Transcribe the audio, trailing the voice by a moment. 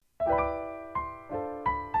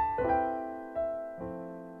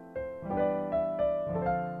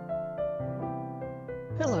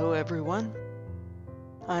everyone.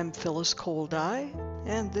 I'm Phyllis Coldeye,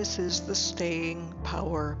 and this is the Staying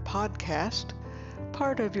Power podcast,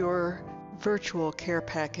 part of your virtual care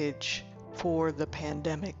package for the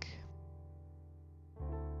pandemic.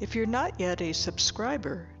 If you're not yet a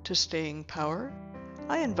subscriber to Staying Power,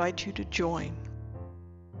 I invite you to join.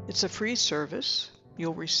 It's a free service.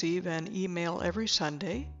 You'll receive an email every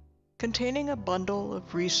Sunday containing a bundle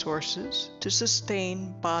of resources to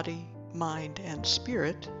sustain body, mind, and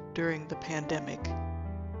spirit during the pandemic.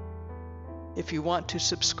 If you want to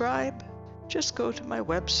subscribe, just go to my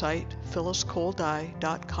website,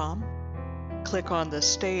 phylliscoldeye.com, click on the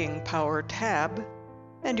Staying Power tab,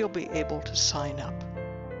 and you'll be able to sign up.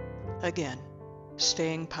 Again,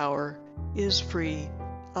 Staying Power is free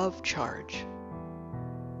of charge.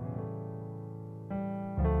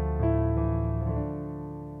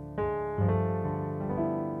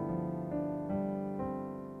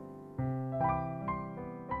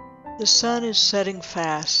 The sun is setting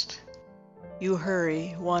fast. You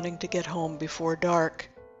hurry, wanting to get home before dark.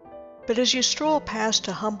 But as you stroll past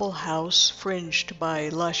a humble house fringed by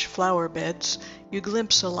lush flower beds, you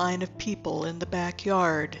glimpse a line of people in the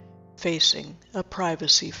backyard, facing a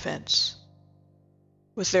privacy fence.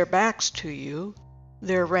 With their backs to you,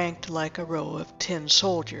 they're ranked like a row of tin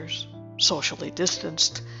soldiers, socially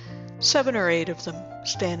distanced, 7 or 8 of them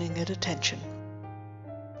standing at attention.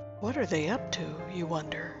 What are they up to, you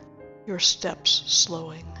wonder, your steps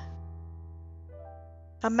slowing?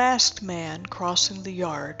 A masked man crossing the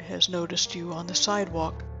yard has noticed you on the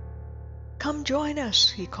sidewalk. "Come join us,"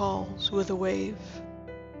 he calls with a wave.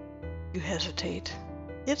 You hesitate.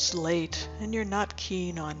 It's late, and you're not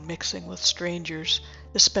keen on mixing with strangers,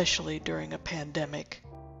 especially during a pandemic.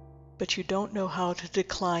 But you don't know how to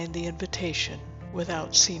decline the invitation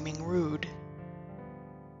without seeming rude.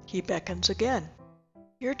 He beckons again.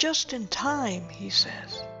 "You're just in time," he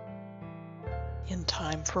says. In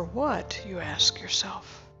time for what, you ask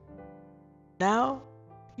yourself. Now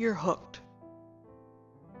you're hooked.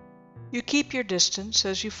 You keep your distance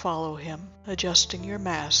as you follow him, adjusting your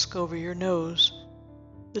mask over your nose.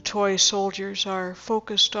 The toy soldiers are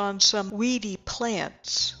focused on some weedy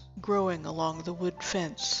plants growing along the wood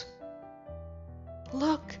fence.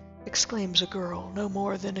 "Look," exclaims a girl no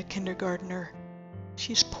more than a kindergartner.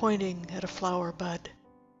 She's pointing at a flower bud.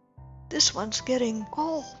 "This one's getting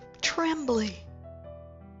all trembly."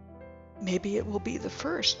 "Maybe it will be the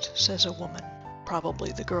first," says a woman,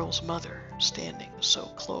 probably the girl's mother, standing so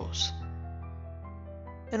close.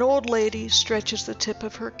 An old lady stretches the tip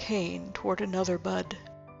of her cane toward another bud.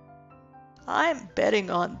 "I'm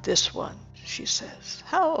betting on this one," she says.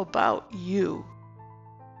 "How about you?"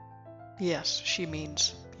 Yes, she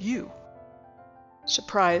means you.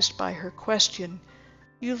 Surprised by her question,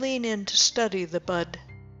 you lean in to study the bud,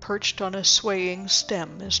 perched on a swaying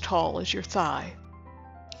stem as tall as your thigh.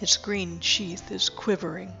 Its green sheath is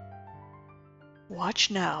quivering. "Watch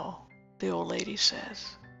now," the old lady says.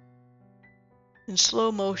 In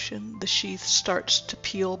slow motion, the sheath starts to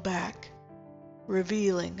peel back,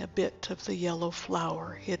 revealing a bit of the yellow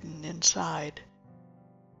flower hidden inside.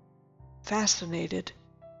 Fascinated,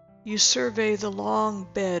 you survey the long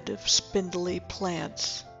bed of spindly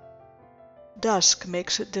plants. Dusk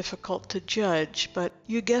makes it difficult to judge, but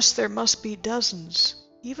you guess there must be dozens,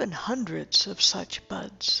 even hundreds of such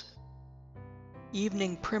buds.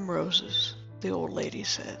 "Evening primroses," the old lady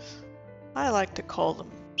says. "I like to call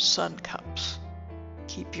them sun cups.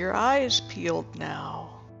 Keep your eyes peeled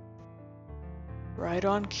now." Right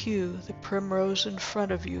on cue, the primrose in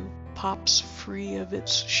front of you pops free of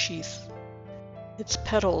its sheath. Its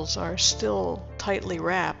petals are still tightly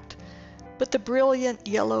wrapped, but the brilliant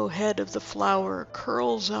yellow head of the flower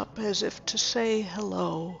curls up as if to say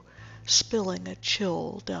hello, spilling a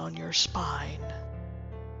chill down your spine.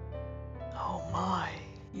 "Oh my,"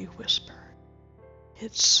 you whisper.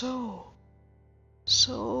 "It's so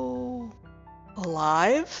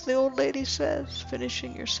alive," the old lady says,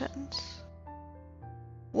 finishing your sentence.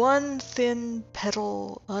 One thin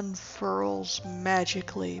petal unfurls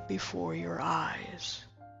magically before your eyes.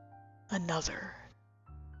 Another.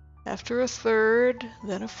 After a third,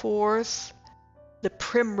 then a fourth, the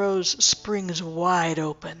primrose springs wide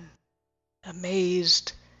open.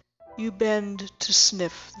 Amazed, you bend to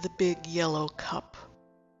sniff the big yellow cup.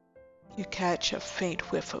 You catch a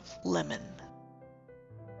faint whiff of lemon.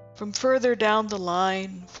 From further down the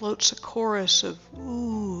line floats a chorus of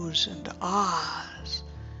oohs and ahs.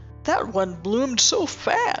 "That one bloomed so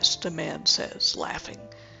fast," a man says, laughing.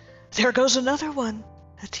 "There goes another one,"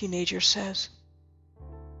 a teenager says.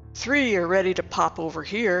 "3 are ready to pop over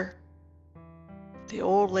here." The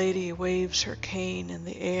old lady waves her cane in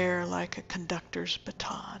the air like a conductor's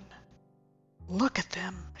baton. Look at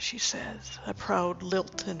them, she says, a proud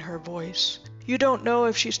lilt in her voice. You don't know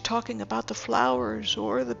if she's talking about the flowers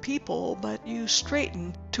or the people, but you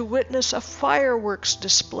straighten to witness a fireworks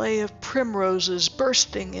display of primroses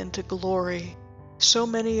bursting into glory. So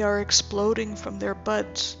many are exploding from their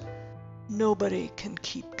buds, nobody can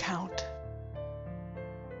keep count.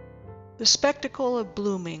 The spectacle of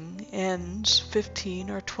blooming ends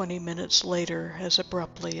 15 or 20 minutes later as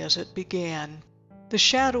abruptly as it began. The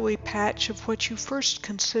shadowy patch of what you first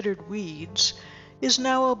considered weeds is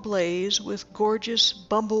now ablaze with gorgeous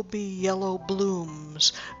bumblebee yellow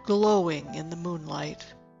blooms glowing in the moonlight.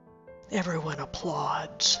 Everyone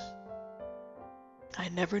applauds. I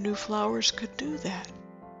never knew flowers could do that,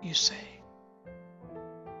 you say.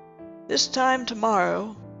 This time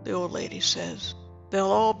tomorrow, the old lady says, they'll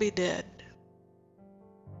all be dead.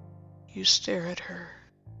 You stare at her,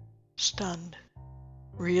 stunned.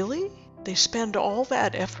 Really? They spend all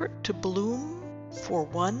that effort to bloom for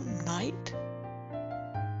one night?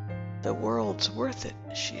 The world's worth it,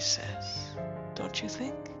 she says. Don't you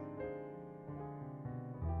think?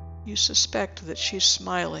 You suspect that she's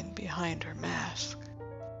smiling behind her mask.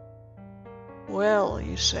 Well,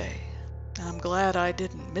 you say, I'm glad I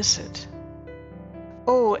didn't miss it.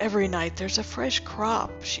 Oh, every night there's a fresh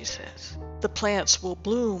crop, she says. The plants will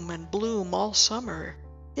bloom and bloom all summer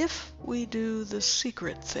if we do the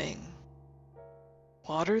secret thing.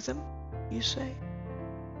 Water them, you say?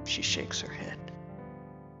 She shakes her head.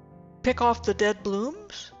 Pick off the dead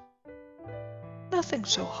blooms? Nothing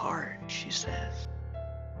so hard, she says.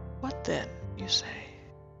 What then, you say?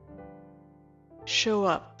 Show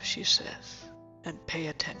up, she says, and pay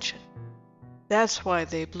attention. That's why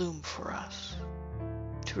they bloom for us,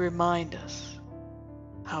 to remind us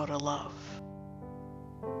how to love.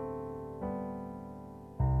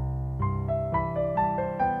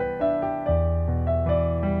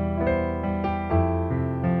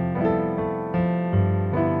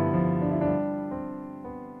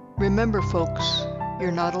 Remember, folks,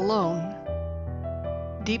 you're not alone.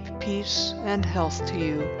 Deep peace and health to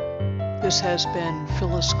you. This has been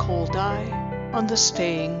Phyllis Cole Dye on the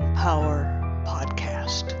Staying Power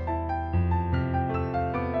Podcast.